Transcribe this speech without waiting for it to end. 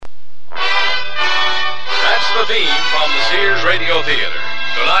theme from the Sears Radio Theater.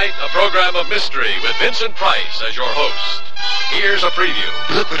 Tonight, a program of mystery with Vincent Price as your host. Here's a preview.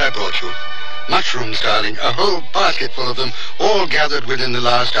 Look what I brought you. Mushrooms, darling. A whole basket full of them, all gathered within the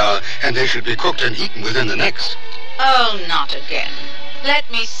last hour, and they should be cooked and eaten within the next. Oh, not again.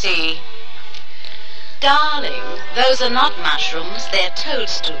 Let me see. Darling, those are not mushrooms, they're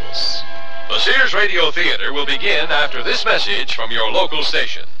toadstools. The Sears Radio Theater will begin after this message from your local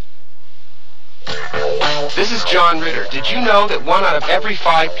station. This is John Ritter. Did you know that 1 out of every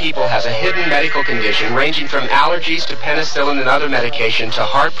 5 people has a hidden medical condition ranging from allergies to penicillin and other medication to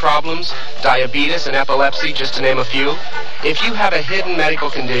heart problems, diabetes, and epilepsy, just to name a few? If you have a hidden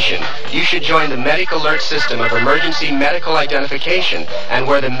medical condition, you should join the Medic Alert system of emergency medical identification and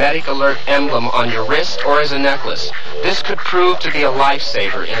wear the Medic Alert emblem on your wrist or as a necklace. This could prove to be a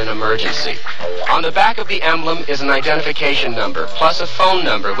lifesaver in an emergency. On the back of the emblem is an identification number, plus a phone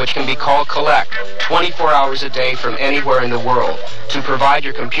number which can be called collect 24 hours a day from anywhere in the world to provide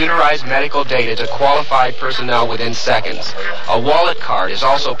your computerized medical data to qualified personnel within seconds. A wallet card is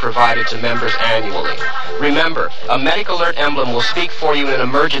also provided to members annually. Remember, a Medic Alert emblem will speak for you in an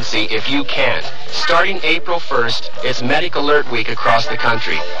emergency if you can't. Starting April 1st, it's Medic Alert Week across the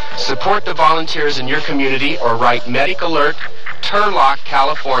country. Support the volunteers in your community or write Medic Alert, Turlock,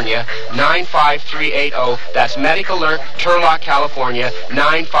 California, 95380. That's Medic Alert, Turlock, California,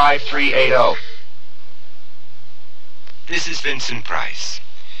 95380. This is Vincent Price.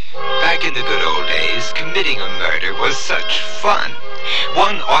 Back in the good old days, committing a murder was such fun.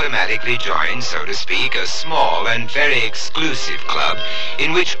 One automatically joined, so to speak, a small and very exclusive club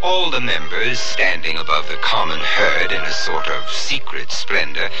in which all the members, standing above the common herd in a sort of secret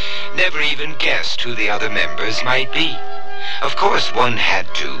splendor, never even guessed who the other members might be. Of course, one had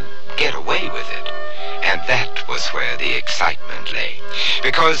to get away with it. And that was where the excitement lay.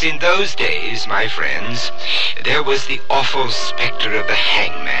 Because in those days, my friends, there was the awful specter of the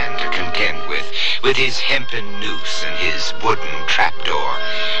hangman to contend with his hempen noose and his wooden trapdoor.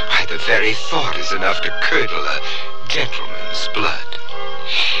 Why, the very thought is enough to curdle a gentleman's blood.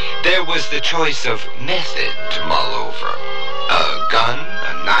 There was the choice of method to mull over. A gun,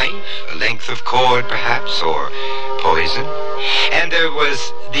 a knife, a length of cord perhaps, or poison. And there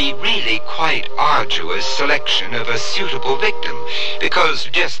was the really quite arduous selection of a suitable victim, because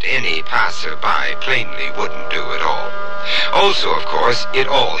just any passerby plainly wouldn't do it all. Also, of course, it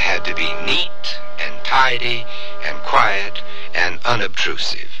all had to be neat and tidy and quiet and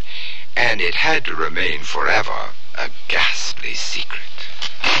unobtrusive. And it had to remain forever a ghastly secret.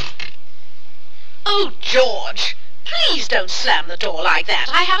 Oh, George, please don't slam the door like that.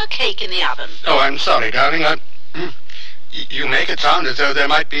 I have a cake in the oven. Oh, I'm sorry, darling. You make it sound as though there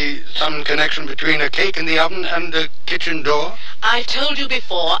might be some connection between a cake in the oven and the kitchen door. I've told you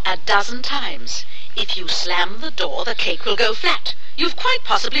before 12 times. If you slam the door, the cake will go flat. You've quite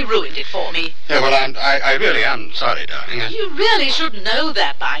possibly ruined it for me. Yeah, well, I really am sorry, darling. You really should know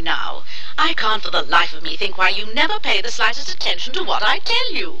that by now. I can't for the life of me think why you never pay the slightest attention to what I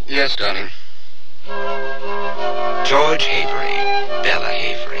tell you. Yes, darling. George Havery, Bella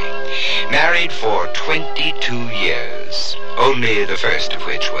Havery, married for 22 years, only the first of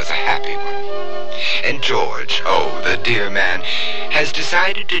which was a happy one. And George, oh, the dear man, has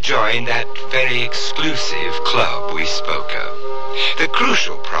decided to join that very exclusive club we spoke of. The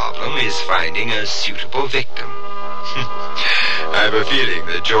crucial problem is finding a suitable victim. I have a feeling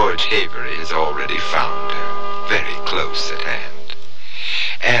that George Havery has already found her, very close at hand.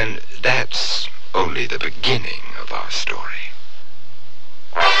 And that's only the beginning of our story.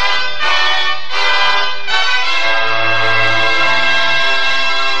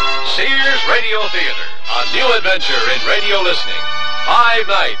 Sears Radio Theater, a new adventure in radio listening. 5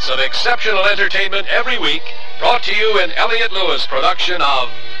 nights of exceptional entertainment every week, brought to you in Elliott Lewis' production of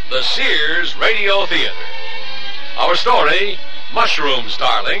the Sears Radio Theater. Our story, Mushrooms,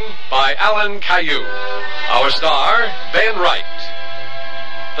 Darling, by Alan Caillou. Our star, Ben Wright.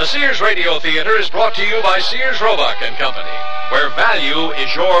 The Sears Radio Theater is brought to you by Sears Roebuck and Company, where value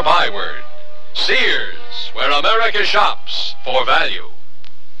is your byword. Sears, where America shops for value.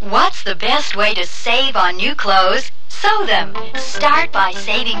 What's the best way to save on new clothes? Sew them. Start by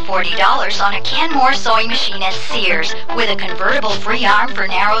saving $40 on a Kenmore sewing machine at Sears with a convertible free arm for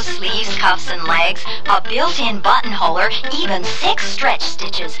narrow sleeves, cuffs, and legs, a built-in buttonholer, even 6 stretch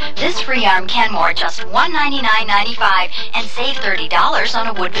stitches. This free arm Kenmore just $199.95 and save $30 on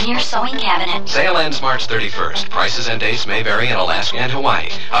a wood veneer sewing cabinet. Sale ends March 31st. Prices and dates may vary in Alaska and Hawaii.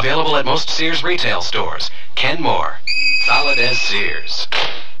 Available at most Sears retail stores. Kenmore. Solid as Sears.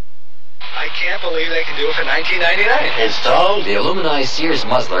 I can't believe they can do it for $19.99. Installed? The aluminized Sears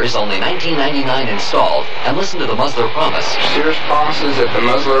muzzler is only $19.99 installed. And listen to the muzzler promise. Sears promises that the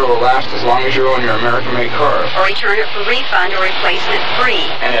muzzler will last as long as you own your American-made car. Or return it for refund or replacement free.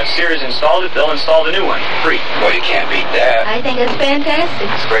 And if Sears installed it, they'll install the new one free. Well, you can't beat that. I think it's fantastic.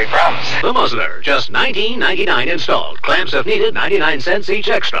 It's a great promise. The muzzler, just $19.99 installed. Clamps if needed, 99 cents each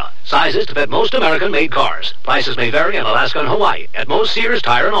extra. Sizes to fit most American-made cars. Prices may vary in Alaska and Hawaii at most Sears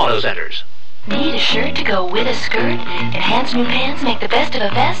Tire and Auto Centers. Need a shirt to go with a skirt? Enhanced new pants make the best of a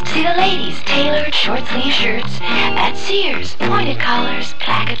vest. See the ladies' tailored short sleeve shirts at Sears. Pointed collars,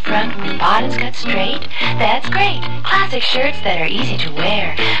 placket front with bottoms cut straight. That's great. Classic shirts that are easy to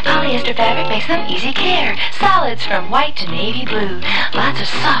wear. Polyester fabric makes them easy care. Solids from white to navy blue. Lots of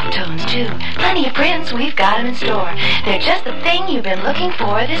soft tones too. Plenty of prints, we've got them in store. They're just the thing you've been looking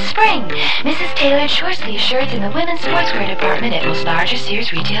for this spring. Mrs. Tailored short sleeve shirts in the women's sportswear department at most larger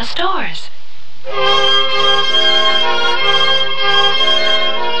Sears retail stores.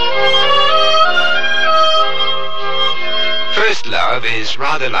 First love is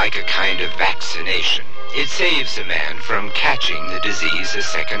rather like a kind of vaccination. It saves a man from catching the disease a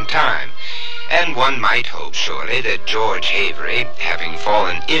second time. And one might hope, surely, that George Havery, having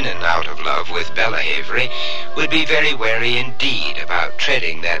fallen in and out of love with Bella Havery, would be very wary indeed about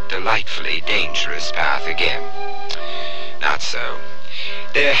treading that delightfully dangerous path again. Not so.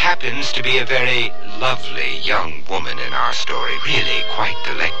 There happens to be a very lovely young woman in our story, really quite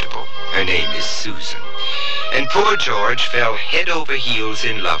delectable. Her name is Susan. And poor George fell head over heels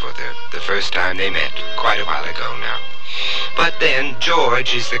in love with her the first time they met, quite a while ago now. But then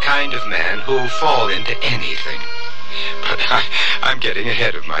George is the kind of man who'll fall into anything. But I'm getting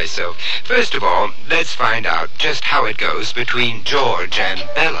ahead of myself. First of all, let's find out just how it goes between George and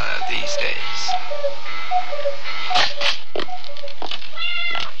Bella these days.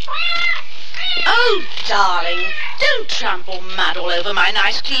 Oh, darling, don't trample mud all over my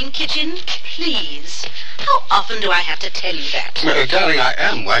nice clean kitchen, please. How often do I have to tell you that? Well, darling, I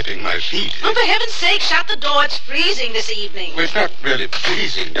am wiping my feet. Oh, for heaven's sake, shut the door. It's freezing this evening. Well, it's not really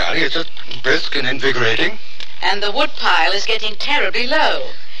freezing, darling. It's just brisk and invigorating. And the wood pile is getting terribly low.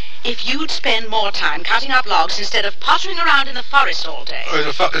 If you'd spend more time cutting up logs instead of pottering around in the forest all day.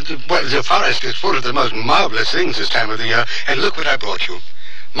 The forest is full of the most marvelous things this time of the year. And look what I brought you.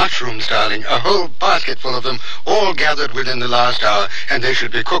 Mushrooms, darling, a whole basket full of them, all gathered within the last hour, and they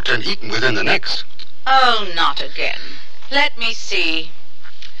should be cooked and eaten within the next. Oh, not again. Let me see.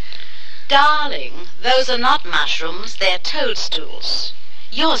 Darling, those are not mushrooms, they're toadstools.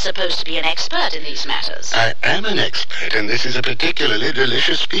 You're supposed to be an expert in these matters. I am an expert, and this is a particularly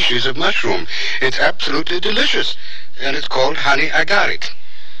delicious species of mushroom. It's absolutely delicious, and it's called honey agaric.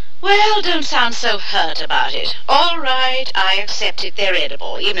 Well, don't sound so hurt about it. All right, I accept it. They're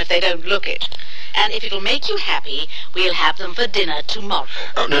edible, even if they don't look it. And if it'll make you happy, we'll have them for dinner tomorrow.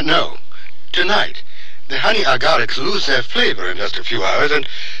 Oh, no. Tonight. The honey agarics lose their flavor in just a few hours, and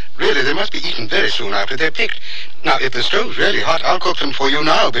really they must be eaten very soon after they're picked. Now, if the stove's really hot, I'll cook them for you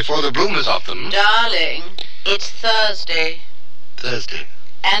now before the bloom is off them. Darling, it's Thursday. Thursday?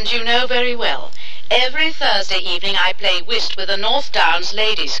 And you know very well. Every Thursday evening I play whist with the North Downs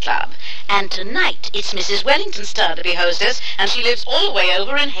Ladies' Club. And tonight it's Mrs. Wellington's turn to be hostess, and she lives all the way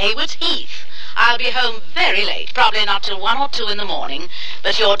over in Haywards Heath. I'll be home very late, probably not till 1 or 2 in the morning.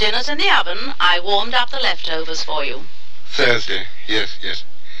 But your dinner's in the oven. I warmed up the leftovers for you. Thursday, yes.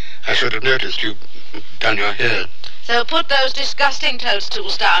 I should have noticed you've done your hair. So put those disgusting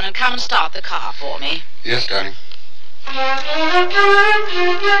toadstools down and come and start the car for me. Yes, darling. I'll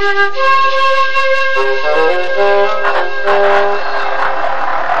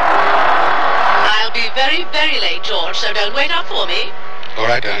be very, very late, George, so don't wait up for me. All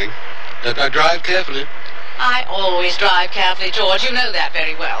right, darling. I drive carefully. I always drive carefully, George. You know that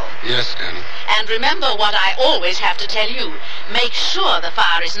very well. Yes, darling. And remember what I always have to tell you. Make sure the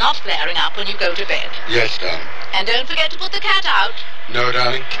fire is not flaring up when you go to bed. Yes, darling. And don't forget to put the cat out. No,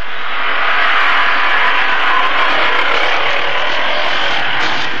 darling.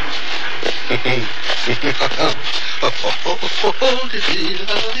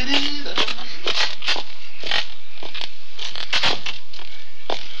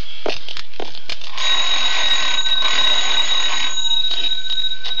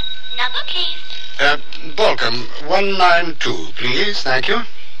 Number, please. Balcom, 192, please. Thank you.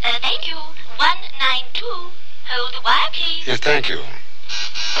 Thank you. 192. Hold the wire, please. Yes, thank you.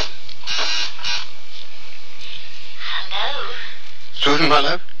 Hello? Susan, my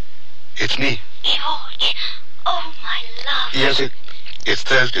love? It's me. George. Oh, my love. Yes, It's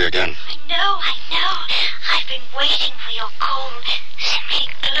Thursday again. I know. I've been waiting for your call, simply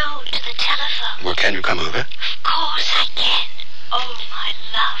glued to the telephone. Well, can you come over? Of course I can. Oh, my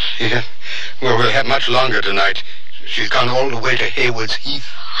love. Yeah. Well, we'll have much longer tonight. She's gone all the way to Haywards Heath.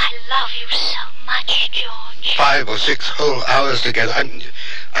 Oh, I love you so much, George. 5 or 6 whole hours together.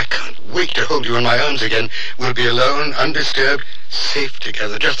 I can't wait to hold you in my arms again. We'll be alone, undisturbed, safe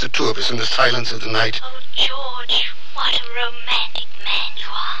together, just the two of us in the silence of the night. Oh, George, what a romantic man you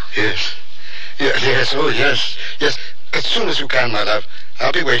are. Yes. Yes, oh, yes. Yes, as soon as you can, my love.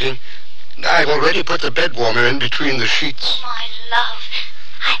 I'll be waiting. I've already put the bed warmer in between the sheets. My love,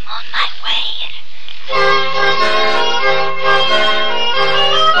 I'm on my way.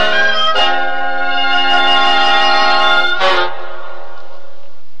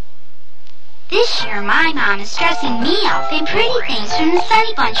 This year, my mom is dressing me up in pretty things from the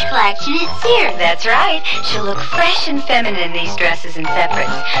Sunny Bunch collection at Sears. That's right. She'll look fresh and feminine in these dresses and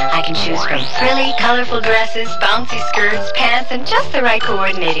separates. I can choose from frilly, colorful dresses, bouncy skirts, pants, and just the right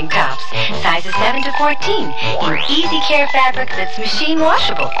coordinating tops. Sizes 7 to 14 in easy care fabric that's machine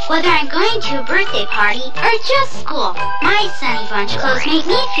washable. Whether I'm going to a birthday party or just school, my Sunny Bunch clothes make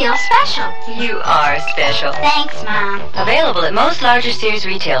me feel special. You are special. Thanks, Mom. Available at most larger Sears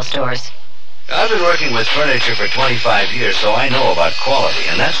retail stores. I've been working with furniture for 25 years, so I know about quality,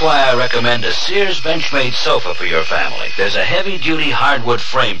 and that's why I recommend a Sears Benchmade sofa for your family. There's a heavy-duty hardwood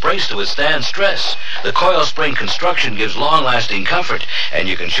frame braced to withstand stress. The coil spring construction gives long-lasting comfort, and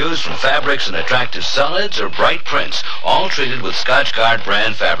you can choose from fabrics and attractive solids or bright prints, all treated with Scotchgard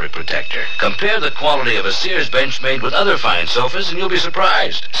brand fabric protector. Compare the quality of a Sears Benchmade with other fine sofas, and you'll be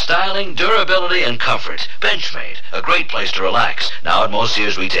surprised. Styling, durability, and comfort. Benchmade, a great place to relax. Now at most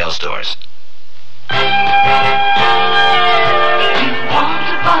Sears retail stores. You want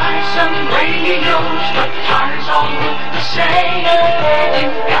to buy some radios, but tires all look the same.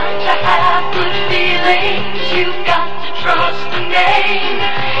 You've got to have good feelings, you've got to trust the name.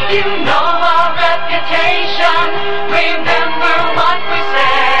 You know our reputation, remember what we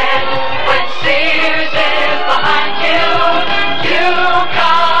said. When Sears is behind you, you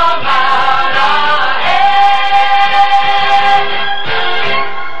come out ahead.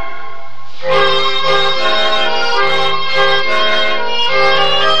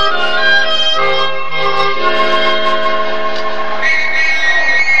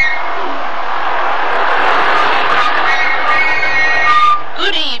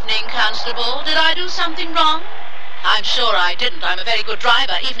 Constable, did I do something wrong? I'm sure I didn't. I'm a very good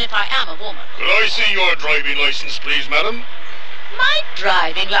driver, even if I am a woman. Could I see your driving license, please, madam? My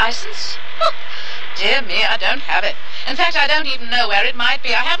driving license? Dear me, I don't have it. In fact, I don't even know where it might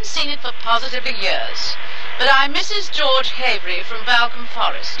be. I haven't seen it for positively years. But I'm Mrs. George Havery from Balcombe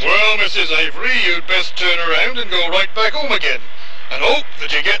Forest. Well, Mrs. Havery, you'd best turn around and go right back home again. And hope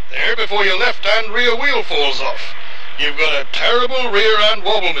that you get there before your left-hand rear wheel falls off. You've got a terrible rear-end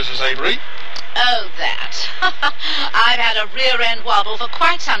wobble, Mrs. Havery. Oh, that. I've had a rear-end wobble for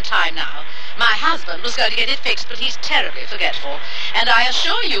quite some time now. My husband was going to get it fixed, but he's terribly forgetful. And I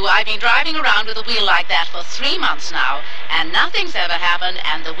assure you, I've been driving around with a wheel like that for 3 months now, and nothing's ever happened,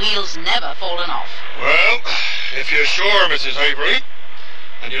 and the wheel's never fallen off. Well, if you're sure, Mrs. Havery,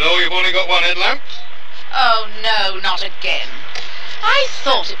 and you know you've only got one headlamp? Oh, no, not again. I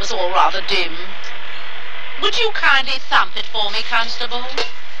thought it was all rather dim. Would you kindly thump it for me, Constable?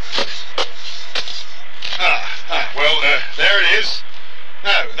 Well, there it is.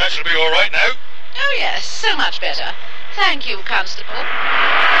 Now, that should be all right now. Oh, yes, so much better. Thank you, Constable.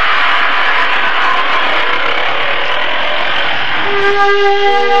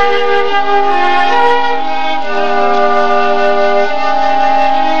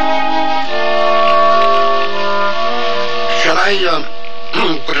 Shall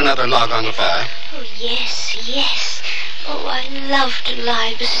I, put another log on the fire? Oh, yes. Oh, I love to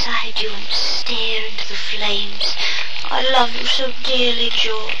lie beside you and stare into the flames. I love you so dearly,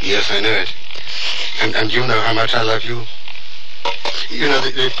 George. Yes, I know it. And you know how much I love you. You know,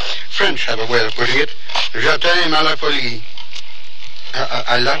 the French have a way of putting it. Je t'aime à la folie.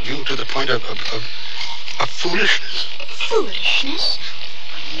 I love you to the point of foolishness. Foolishness?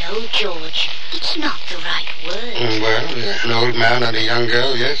 No, George. It's not the right word. Well, an old man and a young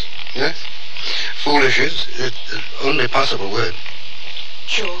girl, yes. Foolish is the only possible word.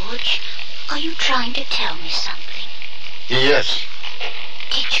 George, are you trying to tell me something? Yes.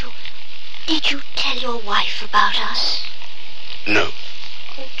 Did you tell your wife about us? No.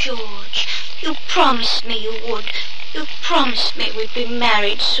 Oh, George, you promised me you would. You promised me we'd be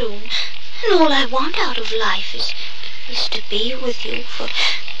married soon. And all I want out of life is to be with you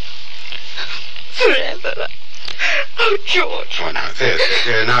forever. Oh, George. Oh, now,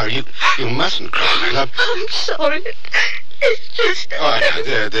 there, now, you mustn't cry, my love. I'm sorry. It's just... Oh, now,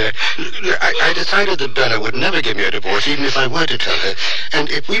 there. I decided that Bella would never give me a divorce, even if I were to tell her. And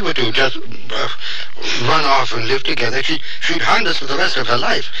if we were to just run off and live together, she'd hound us for the rest of her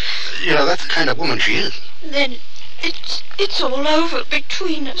life. You know, that's the kind of woman she is. Then it's all over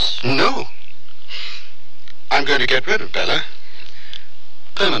between us. No. I'm going to get rid of Bella.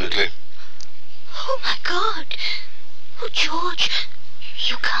 Permanently. Oh, my God. Oh, George,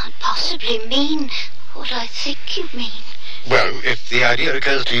 you can't possibly mean what I think you mean. Well, if the idea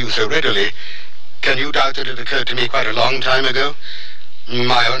occurs to you so readily, can you doubt that it occurred to me quite a long time ago?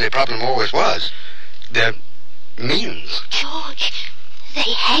 My only problem always was their means. George,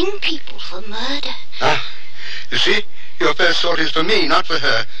 they hang people for murder. Ah, you see? Your first thought is for me, not for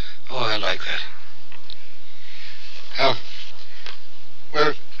her. Oh, I like that.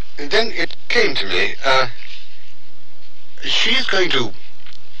 Well, then it came to me, she's going to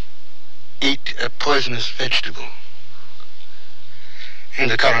eat a poisonous vegetable. And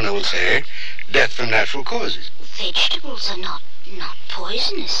the coroner will say, death from natural causes. Vegetables are not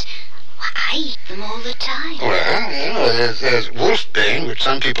poisonous. I eat them all the time. Well, there's wolfbane, which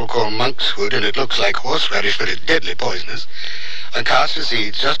some people call monkshood, and it looks like horseradish, but it's deadly poisonous. And castor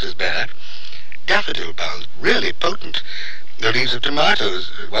seeds, just as bad. Daffodil bulbs, really potent. The leaves of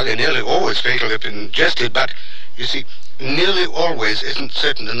tomatoes, well, they're nearly always fatal if ingested, but, you see, nearly always isn't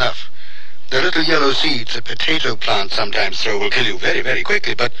certain enough. The little yellow seeds a potato plant sometimes throw will kill you very, very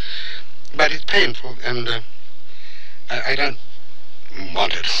quickly, but it's painful, and I don't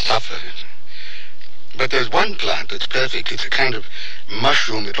want her to suffer. But there's one plant that's perfect. It's a kind of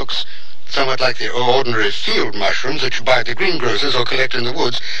mushroom. It looks somewhat like the ordinary field mushrooms that you buy at the greengrocers or collect in the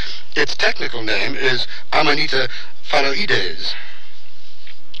woods. Its technical name is Amanita phalloides,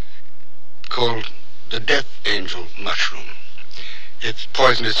 called the death angel mushroom. Its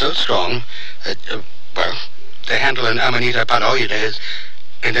poison is so strong that, they handle an Amanita phalloides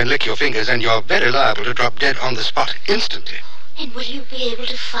and then lick your fingers, and you're very liable to drop dead on the spot instantly. And will you be able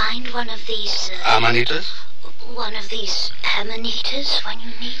to find one of these... Amanitas? One of these amanitas when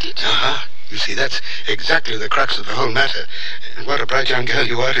you need it? Uh-huh. You see, that's exactly the crux of the whole matter. And what a bright young girl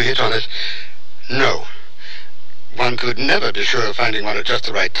you are to hit on it. No. One could never be sure of finding one at just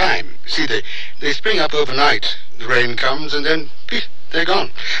the right time. See, they spring up overnight. The rain comes, and then, they're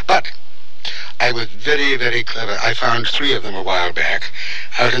gone. But I was very, very clever. I found 3 of them a while back,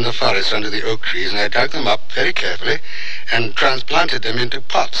 out in the forest under the oak trees, and I dug them up very carefully and transplanted them into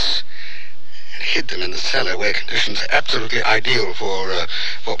pots and hid them in the cellar where conditions are absolutely ideal for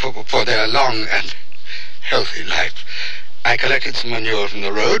their long and healthy life. I collected some manure from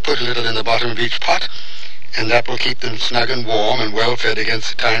the road, put a little in the bottom of each pot, and that will keep them snug and warm and well fed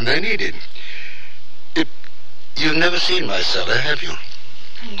against the time they need it. You've never seen my cellar, have you?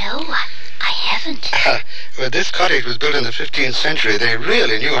 No, I haven't. Well, this cottage was built in the 15th century. They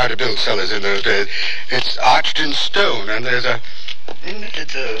really knew how to build cellars in those days. It's arched in stone, and there's a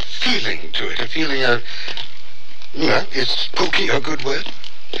feeling to it, a feeling of, is spooky a good word?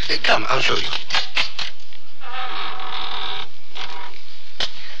 Come, I'll show you.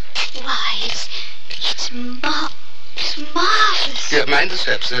 Why, it's marvelous. Yeah, mind the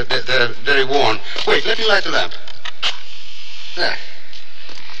steps. They're very worn. Wait, let me light the lamp. There.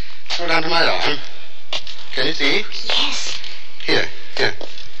 Hold on to my arm. Can you see? Yes. Here.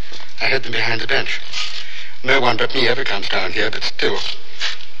 I hid them behind the bench. No one but me ever comes down here, but still.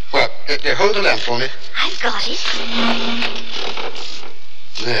 Well, hold the lamp for me. I've got it.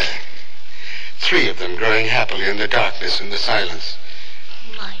 There. 3 of them growing happily in the darkness and the silence.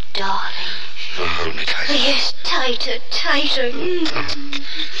 My darling. Oh, hold me tighter. Yes, tighter.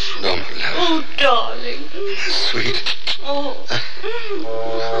 No, my love. Oh, darling. Sweet. Oh.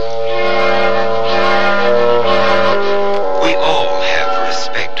 We all have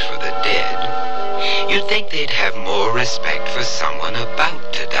respect for the dead. You'd think they'd have more respect for someone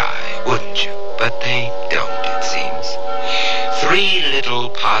about to die, wouldn't you? But they don't, it seems. 3 little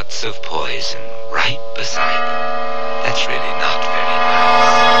pots of poison right beside them. That's really not very nice.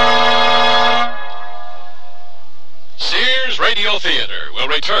 Sears Radio Theater will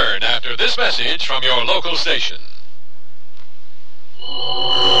return after this message from your local station.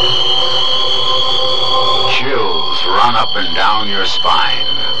 Chills run up and down your spine.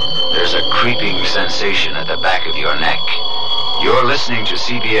 There's a creeping sensation at the back of your neck. You're listening to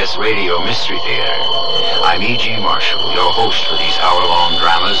CBS Radio Mystery Theater. I'm E.G. Marshall, your host for these hour-long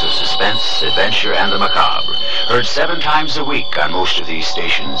dramas of suspense, adventure, and the macabre. Heard 7 times a week on most of these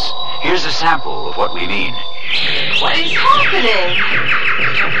stations. Here's a sample of what we mean. What is happening?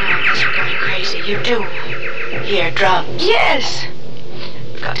 I don't know unless you're going crazy. You do. Here, drums. Yes.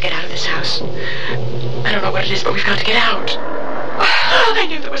 We've got to get out of this house. I don't know what it is, but we've got to get out. Oh, I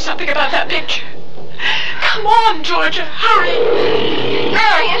knew there was something about that picture. Come on, Georgia, hurry.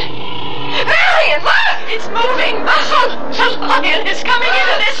 Marion, look! It's moving. The lion is coming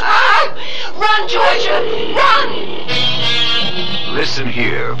into this room. Run, Georgia, run! Listen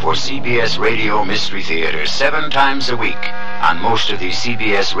here for CBS Radio Mystery Theater 7 times a week on most of the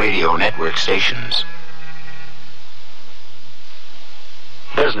CBS Radio network stations.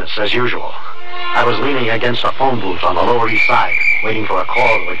 Business as usual. I was leaning against a phone booth on the Lower East Side, waiting for a call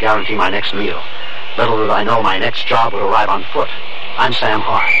that would guarantee my next meal. Little did I know my next job would arrive on foot. I'm Sam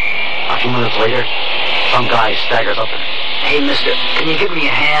Hart. A few minutes later, some guy staggers up and... Hey, mister, can you give me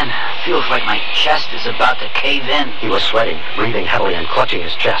a hand? Feels like my chest is about to cave in. He was sweating, breathing heavily and clutching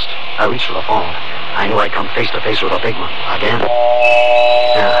his chest. I reached for the phone. I knew I'd come face to face with a big one. Again?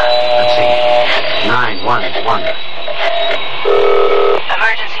 Let's see. 911.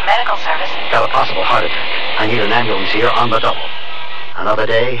 Emergency medical service. Got a possible heart attack. I need an ambulance here on the double. Another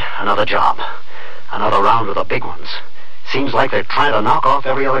day, another job. Another round with the big ones. Seems like they're trying to knock off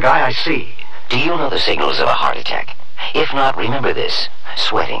every other guy I see. Do you know the signals of a heart attack? If not, remember this.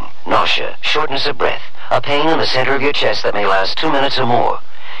 Sweating, nausea, shortness of breath, a pain in the center of your chest that may last 2 minutes or more.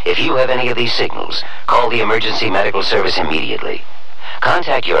 If you have any of these signals, call the emergency medical service immediately.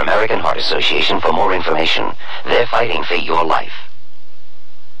 Contact your American Heart Association for more information. They're fighting for your life.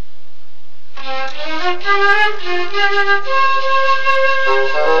 But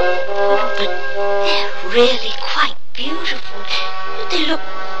they're really quite beautiful. They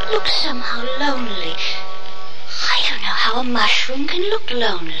look somehow lonely. I don't know how a mushroom can look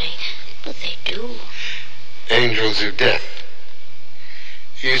lonely, but they do. Angels of death.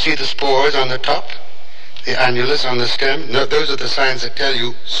 You see the spores on the top? The annulus on the stem? No, those are the signs that tell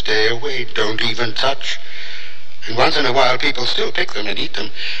you, stay away, don't even touch. And once in a while, people still pick them and eat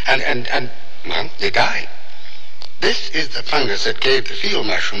them, and well, they die. This is the fungus that gave the field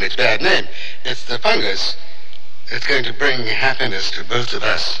mushroom its bad name. It's the fungus that's going to bring happiness to both of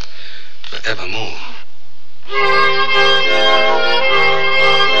us forevermore.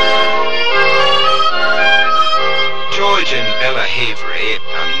 George and Bella Havery,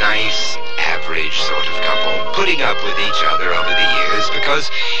 a nice, average sort of couple, putting up with each other over the years because,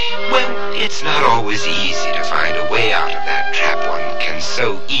 well, it's not always easy to find a way out of that trap one can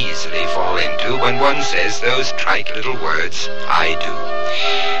so easily fall into when one says those trite little words, I do.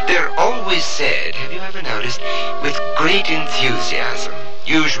 They're always said, have you ever noticed, with great enthusiasm,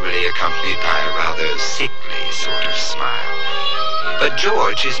 usually accompanied by a rather sickly sort of smile. But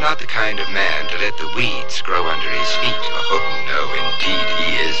George is not the kind of man to let the weeds grow under his feet. Oh, no, indeed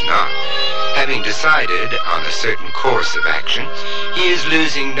he is not. Having decided on a certain course of action, he is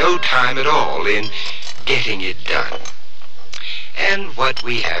losing no time at all in getting it done. And what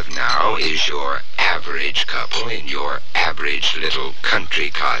we have now is your average couple in your average little country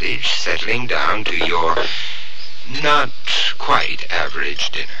cottage settling down to your not quite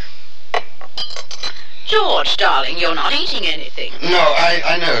average dinner. George, darling, you're not eating anything. No,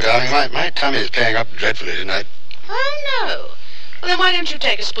 I know, darling. My tummy is playing up dreadfully tonight. Oh, no. Well, then why don't you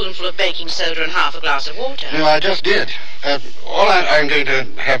take a spoonful of baking soda and half a glass of water? No, I just did. All I'm going to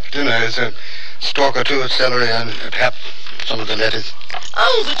have for dinner is a stalk or two of celery and perhaps some of the lettuce.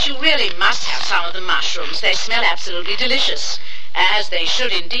 Oh, but you really must have some of the mushrooms. They smell absolutely delicious. As they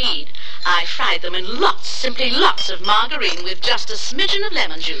should indeed. I fried them in lots, simply lots of margarine with just a smidgen of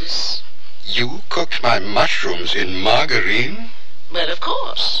lemon juice. You cooked my mushrooms in margarine? Well, of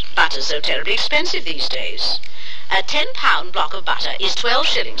course. Butter's so terribly expensive these days. A 10-pound block of butter is 12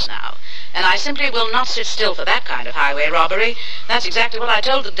 shillings now, and I simply will not sit still for that kind of highway robbery. That's exactly what I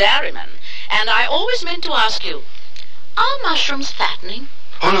told the dairyman. And I always meant to ask you, are mushrooms fattening?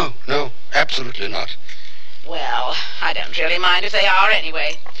 Oh, no, absolutely not. Well, I don't really mind if they are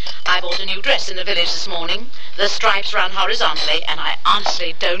anyway. I bought a new dress in the village this morning. The stripes run horizontally, and I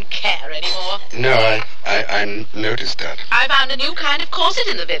honestly don't care anymore. No, I noticed that. I found a new kind of corset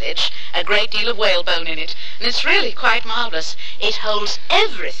in the village, a great deal of whalebone in it, and it's really quite marvelous. It holds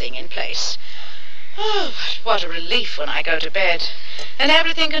everything in place. Oh, what a relief when I go to bed. And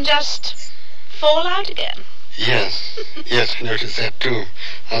everything can just fall out again. Yes, I noticed that too.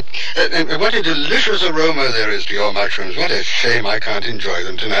 What a delicious aroma there is to your mushrooms. What a shame I can't enjoy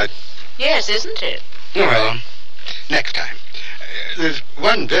them tonight. Yes, isn't it? Well, next time. There's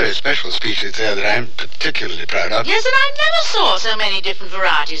one very special species there that I'm particularly proud of. Yes, and I never saw so many different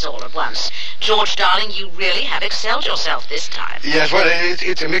varieties all at once. George, darling, you really have excelled yourself this time. Yes, well,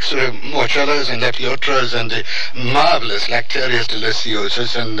 it's a mixture of morcellas and lepiotras and the marvelous Lactarius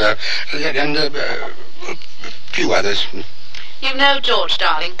deliciosas and few others. You know, George,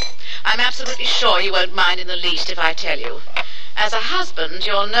 darling, I'm absolutely sure you won't mind in the least if I tell you. As a husband,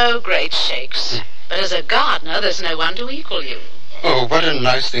 you're no great shakes. But as a gardener, there's no one to equal you. Oh, what a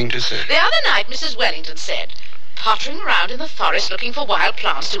nice thing to say. The other night, Mrs. Wellington said, pottering around in the forest looking for wild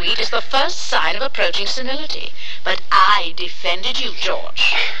plants to eat is the first sign of approaching senility. But I defended you,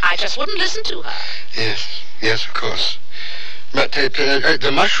 George. I just wouldn't listen to her. Yes, of course. But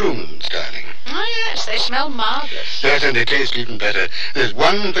the mushrooms, darling. Oh, yes, they smell marvelous. Yes, and they taste even better. There's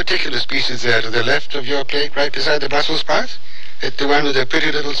one particular species there to the left of your plate, right beside the Brussels sprouts. It's the one with the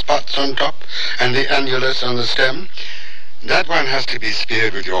pretty little spots on top and the annulus on the stem. That one has to be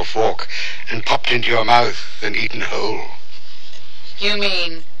speared with your fork and popped into your mouth and eaten whole. You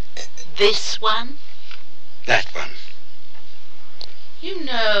mean this one? That one. You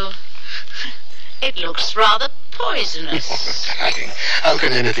know, it looks rather poisonous. Darling, how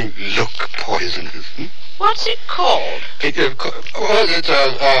can anything look poisonous? What's it called?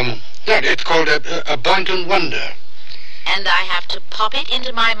 It's called a Boynton Wonder. And I have to pop it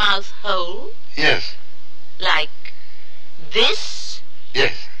into my mouth whole? Yes. Like this?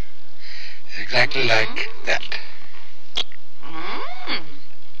 Yes. Exactly like that.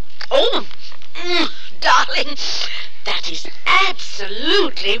 Oh, darling, that is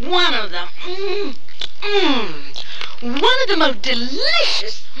absolutely one of the most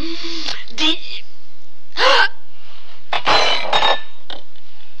delicious.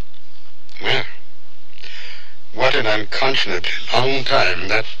 Well, what an unconscionably long time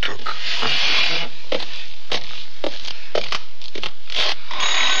that took.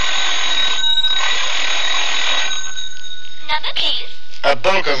 Number, please.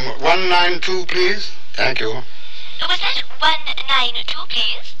 Bulcum 192, please. Thank you. Was that 192,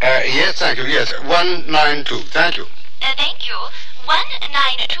 please? Yes, thank you. Yes, 192. Thank you. Thank you.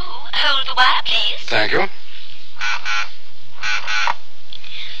 192. Hold the wire, please. Thank you.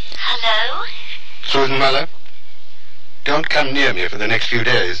 Hello? Susan Muller, don't come near me for the next few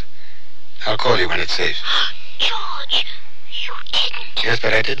days. I'll call you when it's safe. George, you didn't. Yes,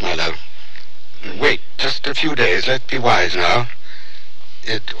 but I did, my love. Wait just a few days. Let's be wise now.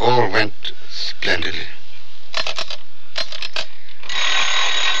 It all went splendidly.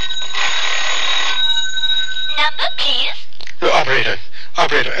 Number, please. Operator,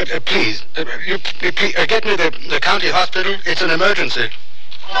 please, please get me the county hospital. It's an emergency.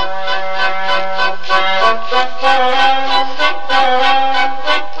 Could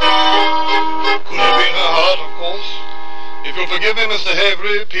have been her heart, of course. If you'll forgive me, Mr.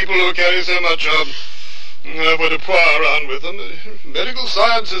 Havery, people who carry so much, were to pry around with them. Medical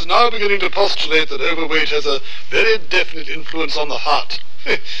science is now beginning to postulate that overweight has a very definite influence on the heart.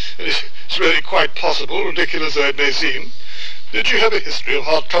 It's really quite possible, ridiculous though it may seem. Did she have a history of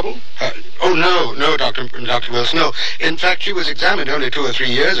heart trouble? No, Dr. Wilson, no. In fact, she was examined only 2 or 3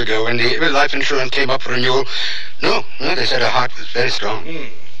 years ago when the life insurance came up for renewal. No, they said her heart was very strong.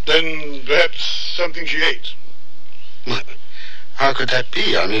 Then perhaps something she ate. How could that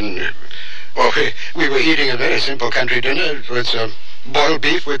be? I mean, we were eating a very simple country dinner. It was boiled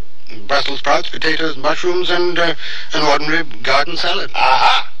beef with Brussels sprouts, potatoes, mushrooms, and an ordinary garden salad.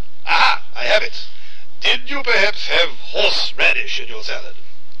 Aha! I have it. Did you perhaps have horseradish in your salad?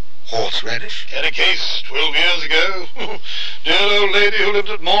 Horseradish? Had a case 12 years ago. Dear old lady who lived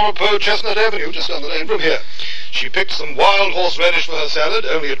at Maurepas Chestnut Avenue, just down the lane from here. She picked some wild horseradish for her salad,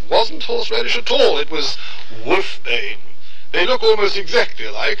 only it wasn't horseradish at all. It was wolfbane. They look almost exactly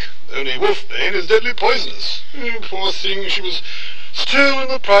alike, only wolfbane is deadly poisonous. Poor thing, she was still in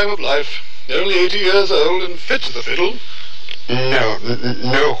the prime of life, only 80 years old and fit to the fiddle.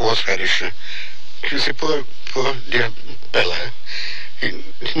 No horseradish. You see, poor dear Bella, he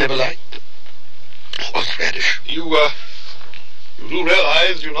never liked horseradish. You do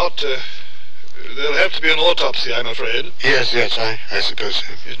realize you're not, there'll have to be an autopsy, I'm afraid. Yes, I suppose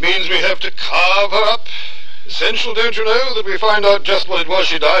so. It means we have to carve her up. Essential, don't you know, that we find out just what it was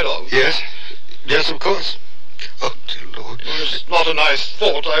she died of. Yes, of course. Oh, dear Lord. Well, it's not a nice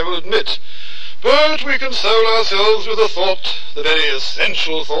thought, I will admit. But we console ourselves with the thought, the very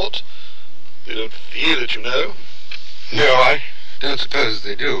essential thought. They don't feel it, you know. No, I don't suppose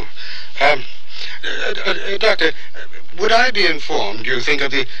they do. Doctor, would I be informed, do you think,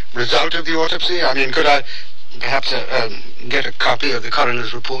 of the result of the autopsy? I mean, could I perhaps get a copy of the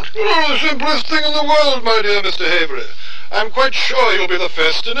coroner's report? Oh, the simplest thing in the world, my dear Mr. Havery. I'm quite sure you'll be the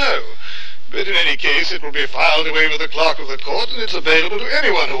first to know. But in any case, it will be filed away with the clerk of the court, and it's available to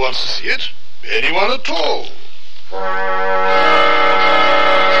anyone who wants to see it. Anyone at all.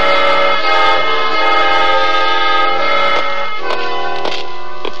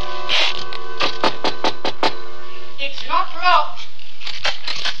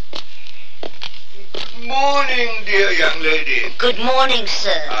 dear young lady. Good morning,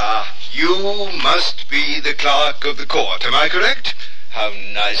 sir. You must be the clerk of the court, am I correct? How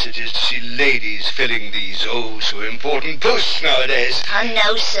nice it is to see ladies filling these so important posts nowadays.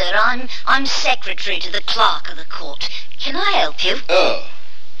 No, sir. I'm secretary to the clerk of the court. Can I help you? Oh,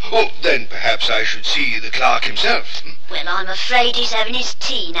 then perhaps I should see the clerk himself. Well, I'm afraid he's having his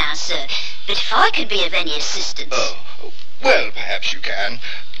tea now, sir. But if I can be of any assistance... Well, perhaps you can.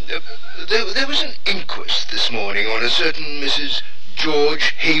 There was an inquest this morning on a certain Mrs.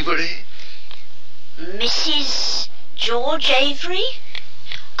 George Havery. Mrs. George Avery?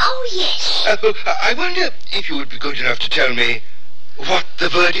 Oh, yes. I wonder if you would be good enough to tell me what the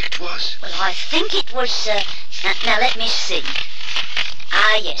verdict was. Well, I think it was... Now, let me see.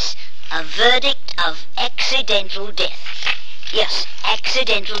 Yes. A verdict of accidental death. Yes,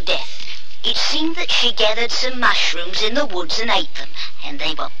 accidental death. It seemed that she gathered some mushrooms in the woods and ate them, and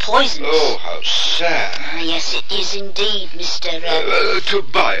they were poisonous. Oh, how sad. Yes, it is indeed, Mr.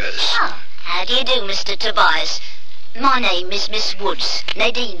 Tobias. How do you do, Mr. Tobias? My name is Miss Woods,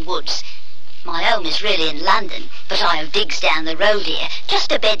 Nadine Woods. My home is really in London, but I have digs down the road here, just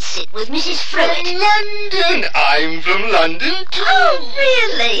to bed sit with Mrs. Fruit. London? I'm from London, too. Oh,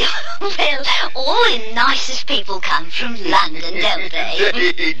 really? Well, all the nicest people come from London, don't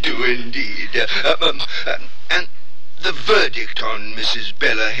they? They do indeed. And the verdict on Mrs.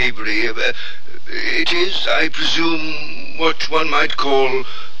 Bella Havery, it is, I presume, what one might call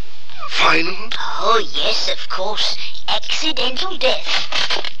final? Oh, yes, of course. Accidental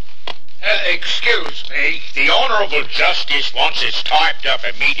death. Excuse me. The Honourable Justice wants it typed up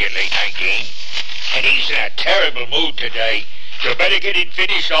immediately, Nadine. And he's in a terrible mood today. You better get it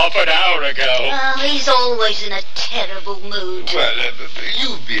finished off an hour ago. Oh, he's always in a terrible mood. Well,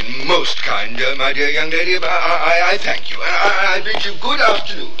 you've been most kind, my dear young lady. I thank you. I bid you good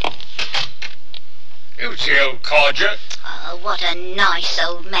afternoon. Who's the old codger? Oh, what a nice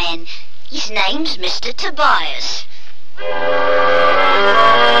old man. His name's Mr. Tobias.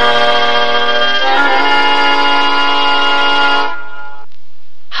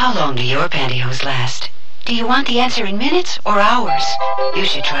 How long do your pantyhose last? Do you want the answer in minutes or hours? You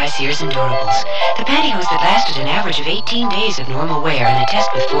should try Sears Endurables. The pantyhose that lasted an average of 18 days of normal wear in a test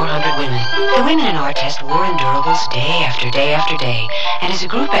with 400 women. The women in our test wore Endurables day after day after day, and as a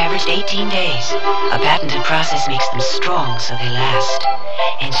group averaged 18 days. A patented process makes them strong so they last,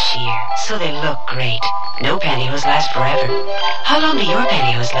 and sheer so they look great. No pantyhose last forever. How long do your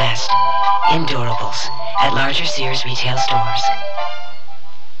pantyhose last? Endurables at larger Sears retail stores.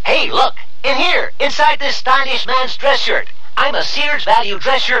 Hey, look! In here, inside this stylish man's dress shirt. I'm a Sears Value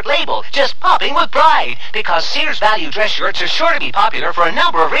dress shirt label, just popping with pride, because Sears Value dress shirts are sure to be popular for a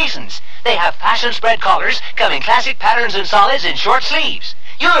number of reasons. They have fashion spread collars, come in classic patterns and solids, and short sleeves.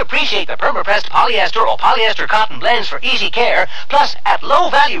 You'll appreciate the perma-pressed polyester or polyester cotton blends for easy care, plus at low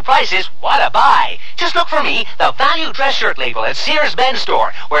value prices, what a buy. Just look for me, the Value dress shirt label at Sears Men's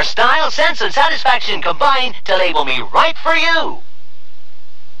Store, where style, sense, and satisfaction combine to label me right for you.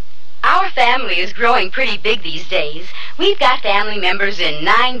 Our family is growing pretty big these days. We've got family members in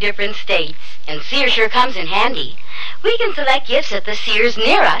 9 different states, and Sears sure comes in handy. We can select gifts at the Sears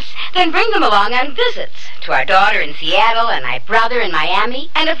near us, then bring them along on visits to our daughter in Seattle and my brother in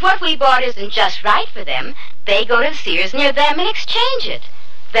Miami. And if what we bought isn't just right for them, they go to Sears near them and exchange it.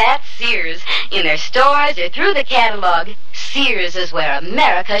 That's Sears. In their stores or through the catalog, Sears is where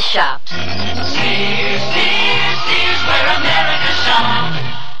America shops. Sears, Sears, Sears, where America shops.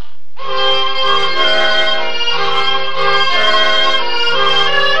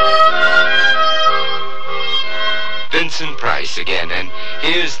 Vincent Price again, and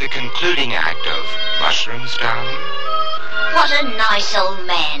here's the concluding act of Mushrooms, Darling. What a nice old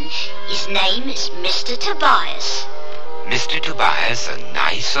man. His name is Mr. Tobias. Mr. Tobias, a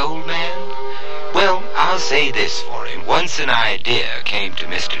nice old man? Well, I'll say this for him. Once an idea came to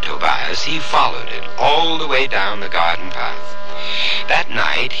Mr. Tobias, he followed it all the way down the garden path. That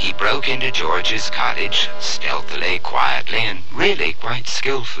night, he broke into George's cottage, stealthily, quietly, and really quite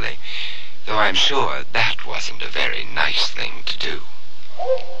skillfully, though I'm sure that wasn't a very nice thing to do.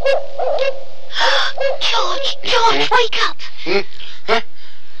 George, wake up! Huh?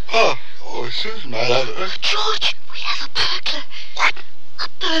 Oh, Susan, my love. George, we have a burglar. What? A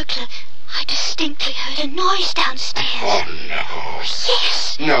burglar. I distinctly heard a noise downstairs. Oh, no.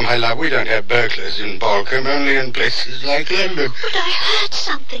 Yes. No, my love, we don't have burglars in Balcombe, only in places like London. But I heard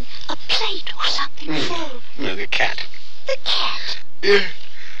something. A plate or something fall. No, the cat. The cat? Yeah.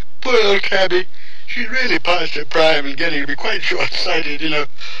 Poor old cabby. She's really past her prime and getting to be quite short-sighted, you know.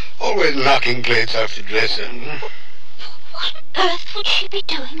 Always knocking plates off the dresser. earth would she be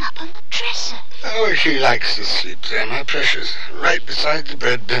doing up on the dresser? Oh, she likes to sleep there, my precious. Right beside the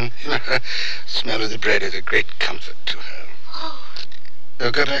bread bin. Smell of the bread is a great comfort to her. Oh.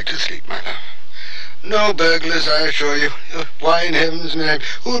 So go back to sleep, my love. No burglars, I assure you. Why in heaven's name?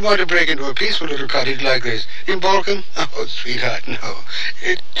 Who would want to break into a peaceful little cottage like this? In Balkan? Oh, sweetheart, no.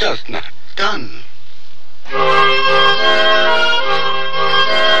 It's just not done.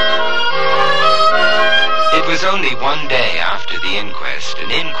 It was only one day after the inquest, an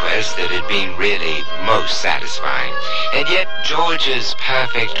inquest that had been really most satisfying. And yet George's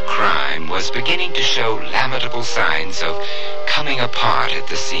perfect crime was beginning to show lamentable signs of coming apart at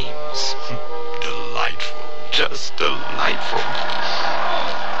the seams. Delightful. Just delightful.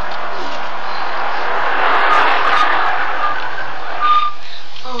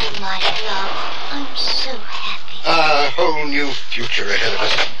 Oh, my love, I'm so happy. A whole new future ahead of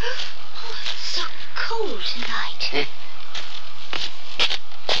us. Oh, it's so cold tonight.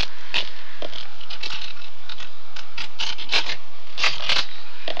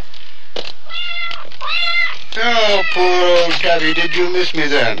 Oh, poor old Tabby, did you miss me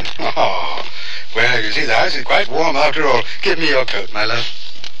then? Oh, well, you see, the house is quite warm after all. Give me your coat, my love.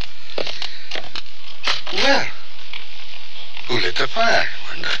 Well, who lit the fire,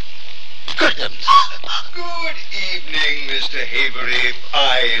 I wonder? Good heavens. Good evening, Mr. Havery.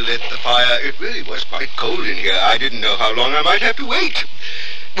 I lit the fire. It really was quite cold in here. I didn't know how long I might have to wait.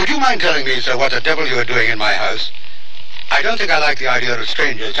 Would you mind telling me, sir, what the devil you are doing in my house? I don't think I like the idea of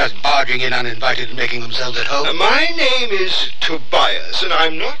strangers just barging in uninvited and making themselves at home. My name is Tobias, and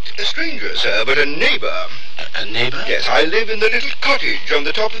I'm not a stranger, sir, but a neighbor. A neighbor? Yes, I live in the little cottage on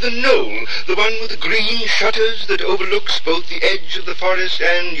the top of the knoll, the one with the green shutters that overlooks both the edge of the forest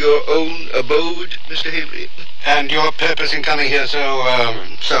and your own abode, Mr. Havery. And your purpose in coming here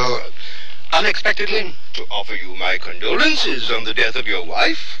so unexpectedly? To offer you my condolences on the death of your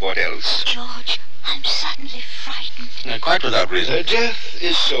wife. What else? George, I'm suddenly frightened. Quite without reason. Death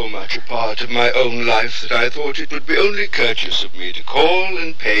is so much a part of my own life that I thought it would be only courteous of me to call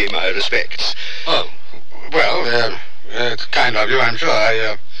and pay my respects. Oh, well, it's kind of you, I'm sure.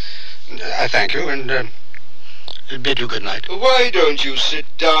 I thank you and bid you good night. Why don't you sit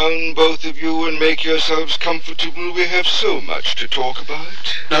down, both of you, and make yourselves comfortable? We have so much to talk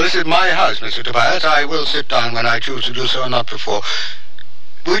about. Now, this is my house, Mr. Tobias. I will sit down when I choose to do so, and not before.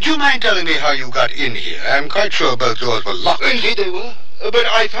 Would you mind telling me how you got in here? I'm quite sure both doors were locked. Indeed they were. But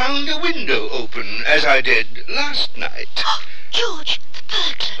I found a window open, as I did last night. Oh, George, the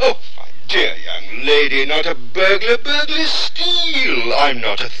burglar. Oh, my dear young lady, not a burglar. Burglars steal. I'm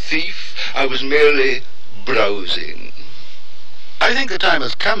not a thief. I was merely browsing. I think the time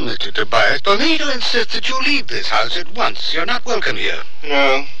has come, Mr. Tobias, for me to insist that you leave this house at once. You're not welcome here.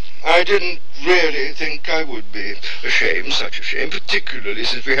 No, I didn't really think I would be. A shame, such a shame, particularly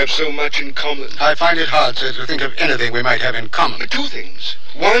since we have so much in common. I find it hard, sir, to think of anything we might have in common. Two things.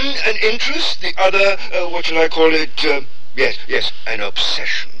 One, an interest. The other, what shall I call it? Yes, an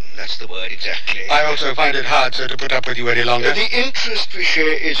obsession. That's the word exactly. I also find it hard, sir, to put up with you any longer. The interest we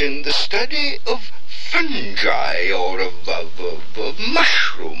share is in the study of fungi, or of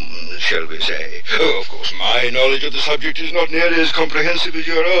mushrooms, shall we say. Oh, of course, my knowledge of the subject is not nearly as comprehensive as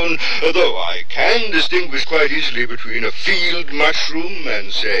your own, though I can distinguish quite easily between a field mushroom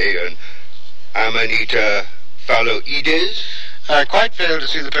and, say, an Amanita phalloides. I quite fail to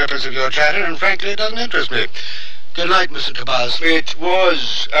see the purpose of your chatter, and frankly, it doesn't interest me. Good night, Mr. Tobias. It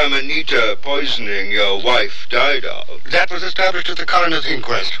was Amanita poisoning your wife died of. That was established at the coroner's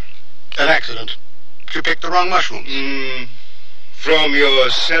inquest. An accident. She picked the wrong mushroom. From your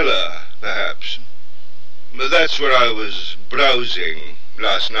cellar, perhaps. That's where I was browsing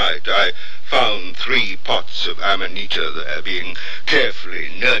last night. I found 3 pots of Amanita there, being carefully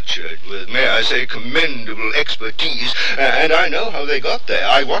nurtured with, may I say, commendable expertise, and I know how they got there.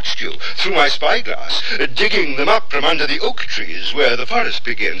 I watched you through my spyglass, digging them up from under the oak trees where the forest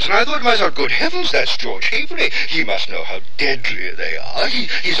begins, and I thought to myself, good heavens, that's George Havery. He must know how deadly they are.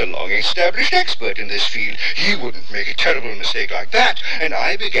 He's a long-established expert in this field. He wouldn't make a terrible mistake like that, and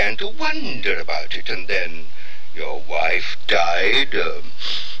I began to wonder about it, and then your wife died,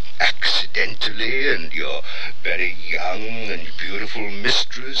 accidentally, and your very young and beautiful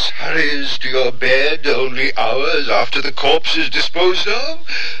mistress hurries to your bed only hours after the corpse is disposed of.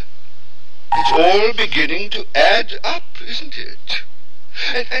 It's all beginning to add up, isn't it?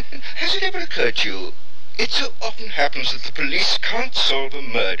 And has it ever occurred to you, it so often happens that the police can't solve a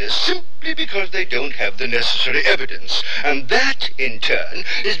murder simply because they don't have the necessary evidence. And that, in turn,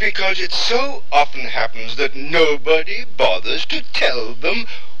 is because it so often happens that nobody bothers to tell them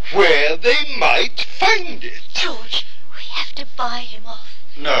where they might find it. George, we have have to buy him off.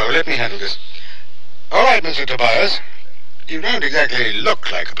 No, let me handle this. All right, Mr. Tobias. You don't exactly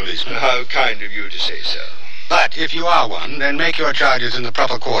look like a policeman. How kind of you to say so. But if you are one, then make your charges in the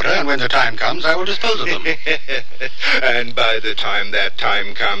proper quarter, and when the time comes, I will dispose of them. And by the time that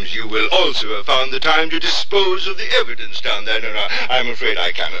time comes, you will also have found the time to dispose of the evidence down there. No, I'm afraid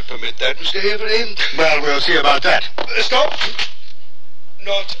I cannot permit that, Mr. Avery. Well, we'll see about that. Stop.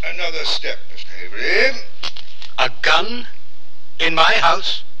 Not another step, Mr. Avery. A gun? In my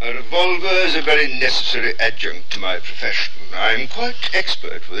house? A revolver is a very necessary adjunct to my profession. I'm quite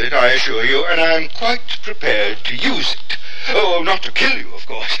expert with it, I assure you, and I'm quite prepared to use it. Oh, not to kill you, of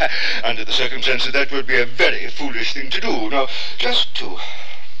course. Under the circumstances, that would be a very foolish thing to do. No, just to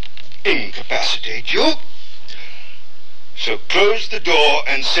incapacitate you. So close the door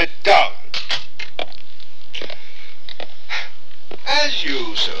and sit down. As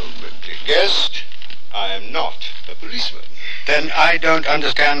you so quickly guessed, I am not a policeman. Then I don't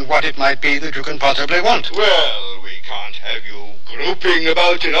understand what it might be that you can possibly want. Well, we can't have you groping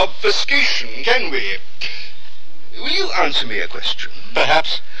about in obfuscation, can we? Will you answer me a question?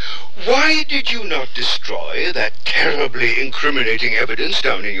 Perhaps. Why did you not destroy that terribly incriminating evidence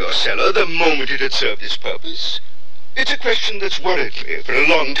down in your cellar the moment it had served its purpose? It's a question that's worried me for a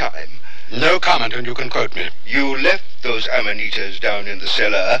long time. No comment, and you can quote me. You left those amanitas down in the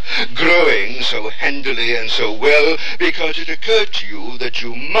cellar, growing so handily and so well, because it occurred to you that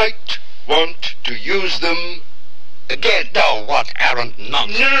you might want to use them again. Oh, what arrant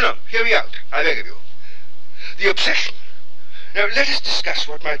nonsense. No. Hear me out, I beg of you. The obsession. Now, let us discuss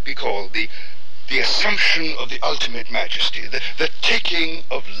what might be called the assumption of the ultimate majesty, the taking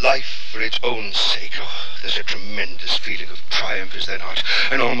of life for its own sake. Oh, there's a tremendous feeling of triumph, is there not?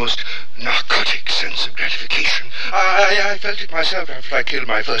 An almost narcotic sense of gratification. I felt it myself after I killed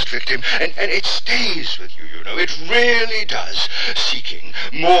my first victim, and it stays with you, you know. It really does. Seeking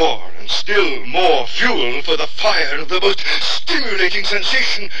more and still more fuel for the fire of the most stimulating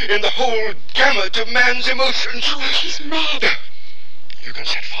sensation in the whole gamut of man's emotions. Oh, he's mad. You can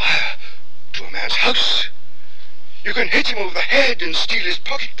set fire to a man's house. You can hit him over the head and steal his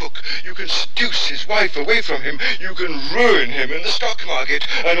pocketbook. You can seduce his wife away from him. You can ruin him in the stock market.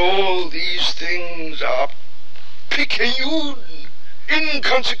 And all these things are picayune,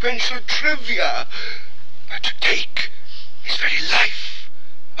 inconsequential trivia. But to take his very life,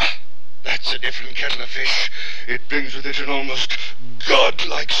 that's a different kettle of fish. It brings with it an almost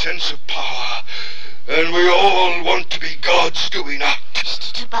godlike sense of power. And we all want to be gods, do we not?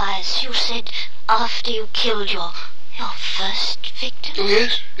 Mr. Tobias, you said after you killed your first victim? Oh,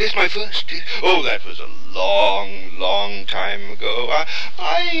 yes, my first. Oh, that was a long time ago.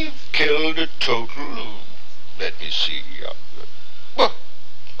 I've killed a total of, let me see, well,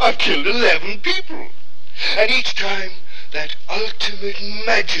 I've killed 11 people. And each time that ultimate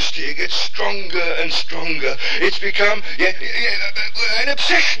majesty gets stronger and stronger. It's become, an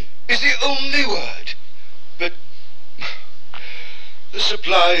obsession is the only word. But the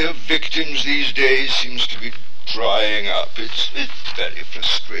supply of victims these days seems to be drying up. It's very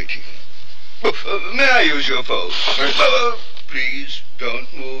frustrating. May I use your phone? Please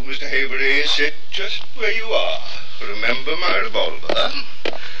don't move, Mr. Havery. Sit just where you are. Remember my revolver.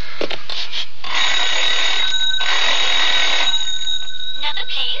 Number,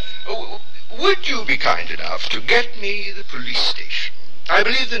 please? Oh, would you be kind enough to get me the police station? I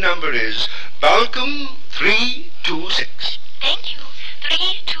believe the number is Balcom 326. Thank you.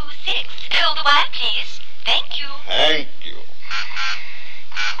 326. Hold the wire, please. Thank you. Thank you.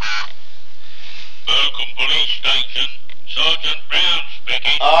 Balcom Police Station. Sergeant Brown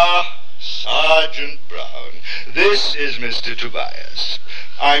speaking. Sergeant Brown. This is Mr. Tobias.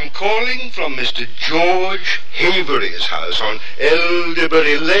 I'm calling from Mr. George Havery's house on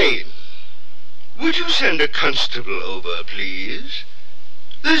Elderbury Lane. Would you send a constable over, please?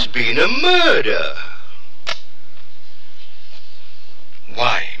 There's been a murder.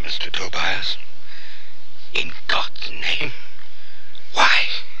 Why, Mr. Tobias? In God's name, why?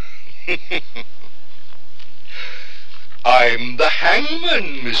 I'm the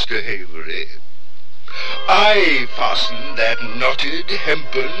hangman, Mr. Havery. I fastened that knotted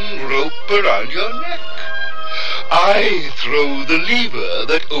hempen rope around your neck. I throw the lever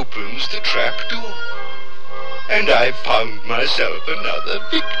that opens the trap door. And I've found myself another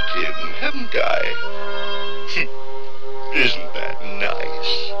victim, haven't I? Isn't that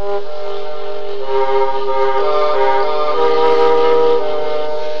nice?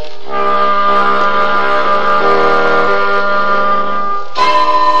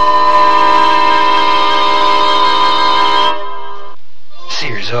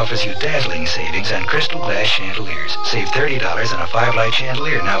 Sears Sears offers you dazzling savings on crystal glass chandeliers. Save $30 on a 5-light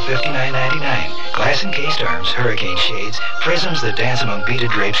chandelier, now $59.99. Glass-encased arms, hurricane shades, prisms that dance among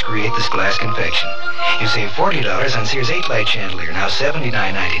beaded drapes create this glass confection. You save $40 on Sears 8-light chandelier, now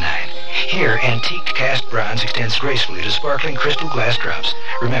 $79.99. Here, antique cast bronze extends gracefully to sparkling crystal glass drops.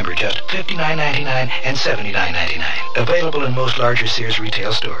 Remember, just $59.99 and $79.99. Available in most larger Sears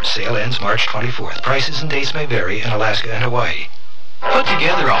retail stores. Sale ends March 24th. Prices and dates may vary in Alaska and Hawaii. Put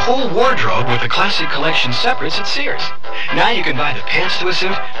together a whole wardrobe with the classic collection separates at Sears. Now you can buy the pants to a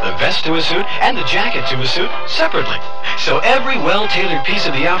suit, the vest to a suit, and the jacket to a suit separately. So every well-tailored piece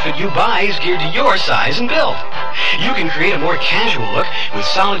of the outfit you buy is geared to your size and build. You can create a more casual look with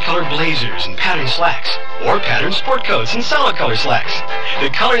solid color blazers and patterned slacks, or patterned sport coats and solid color slacks. The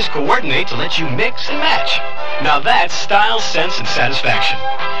colors coordinate to let you mix and match. Now that's style, sense, and satisfaction.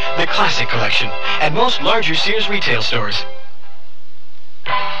 The Classic Collection at most larger Sears retail stores.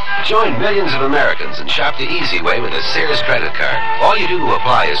 Join millions of Americans and shop the easy way with a Sears credit card. All you do to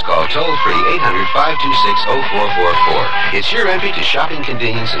apply is call toll-free 800-526-0444. It's your entry to shopping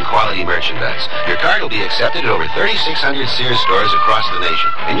convenience and quality merchandise. Your card will be accepted at over 3,600 Sears stores across the nation.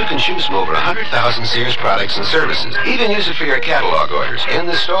 And you can choose from over 100,000 Sears products and services. Even use it for your catalog orders, in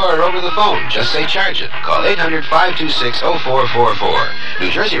the store or over the phone. Just say charge it. Call 800-526-0444. New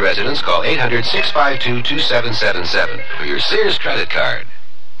Jersey residents call 800-652-2777 for your Sears credit card.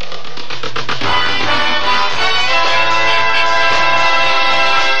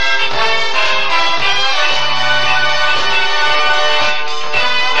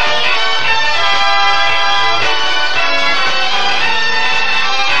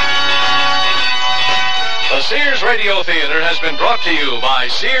 The Sears Radio Theater has been brought to you by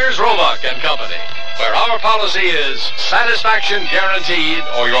Sears, Roebuck and Company, where our policy is satisfaction guaranteed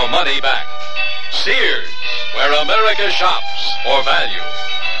or your money back. Sears, where America shops for value.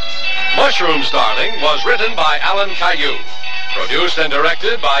 Mushrooms, Darling was written by Alan Caillou, produced and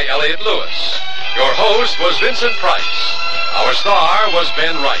directed by Elliott Lewis. Your host was Vincent Price. Our star was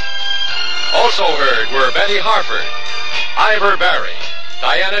Ben Wright. Also heard were Betty Harford, Ivor Barry,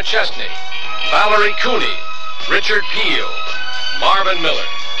 Diana Chesney, Valerie Cooney, Richard Peel, Marvin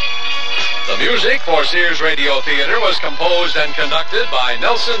Miller. The music for Sears Radio Theater was composed and conducted by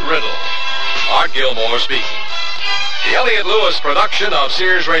Nelson Riddle. Art Gilmore speaking. The Elliott Lewis production of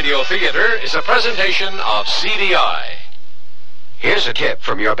Sears Radio Theater is a presentation of CDI. Here's a tip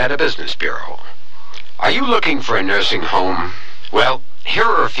from your Better Business Bureau. Are you looking for a nursing home? Well, here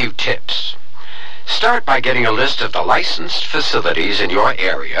are a few tips. Start by getting a list of the licensed facilities in your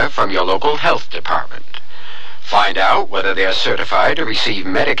area from your local health department. Find out whether they are certified to receive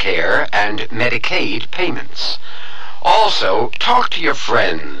Medicare and Medicaid payments. Also, talk to your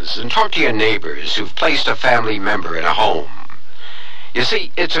friends and talk to your neighbors who've placed a family member in a home. You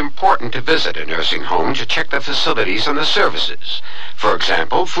see, it's important to visit a nursing home to check the facilities and the services. For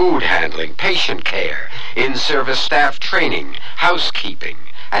example, food handling, patient care, in-service staff training, housekeeping,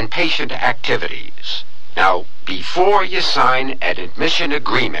 and patient activities. Now, before you sign an admission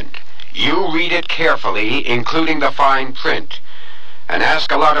agreement, you read it carefully, including the fine print, and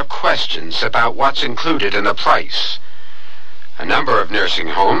ask a lot of questions about what's included in the price. A number of nursing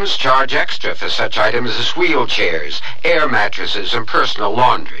homes charge extra for such items as wheelchairs, air mattresses, and personal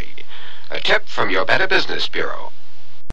laundry. A tip from your Better Business Bureau.